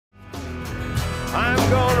I'm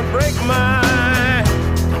gonna break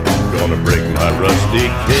my rusty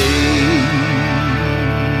cage.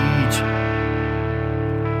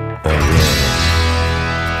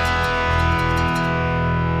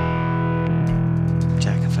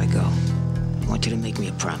 Jack, if I go, I want you to make me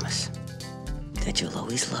a promise that you'll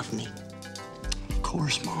always love me. Of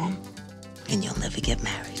course, Mom. And you'll never get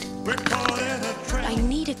married. I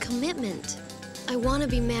need a commitment. I want to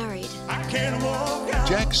be married.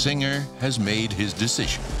 Jack Singer has made his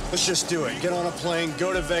decision. Let's just do it. Get on a plane,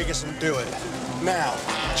 go to Vegas, and do it. Now.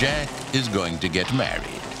 Jack is going to get married.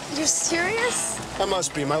 You're serious? I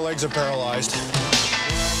must be. My legs are paralyzed.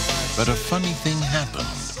 But a funny thing happened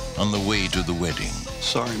on the way to the wedding.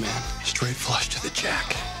 Sorry, man. Straight flush to the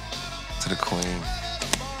Jack. To the Queen.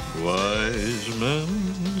 Wise men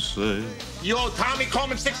say You owe Tommy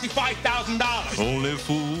Coleman $65,000. only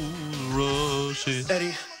fools rush in.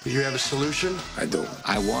 Eddie, do you have a solution? I do.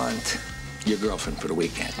 I want your girlfriend for the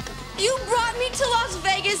weekend. You brought me to Las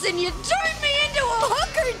Vegas and you turned me into a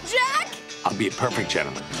hooker, Jack! I'll be a perfect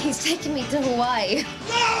gentleman. He's taking me to Hawaii.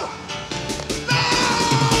 No!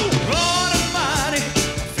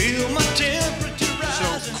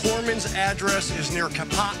 So, Corman's address is near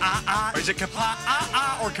Kapa'a. Is it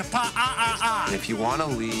Kapa'a or Kapa'a? And if you want to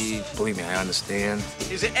leave, believe me, I understand.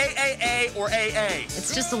 Is it AAA or AA?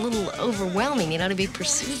 It's just a little overwhelming, to be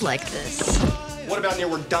pursued like this. What about near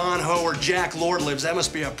where Don Ho or Jack Lord lives? That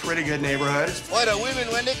must be a pretty good neighborhood. Why, the women,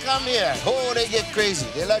 when they come here, oh, they get crazy.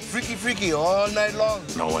 They like freaky all night long.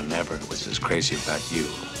 No one ever was as crazy about you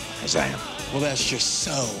as I am. Well, that's just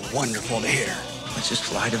so wonderful to hear. Let's just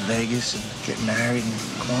fly to Vegas and get married and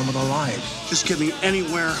go on with our lives. Just get me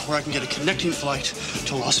anywhere where I can get a connecting flight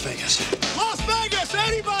to Las Vegas. Las Vegas,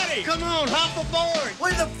 anybody! Come on, hop aboard.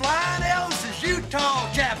 We're the flying Elvises, Utah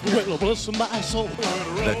chapter.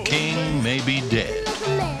 The king may be dead,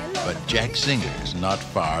 but Jack Singer's not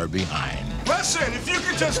far behind. Listen, if you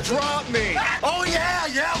could just drop me. Oh,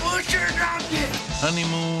 yeah, we'll sure drop you.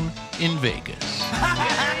 Honeymoon in Vegas.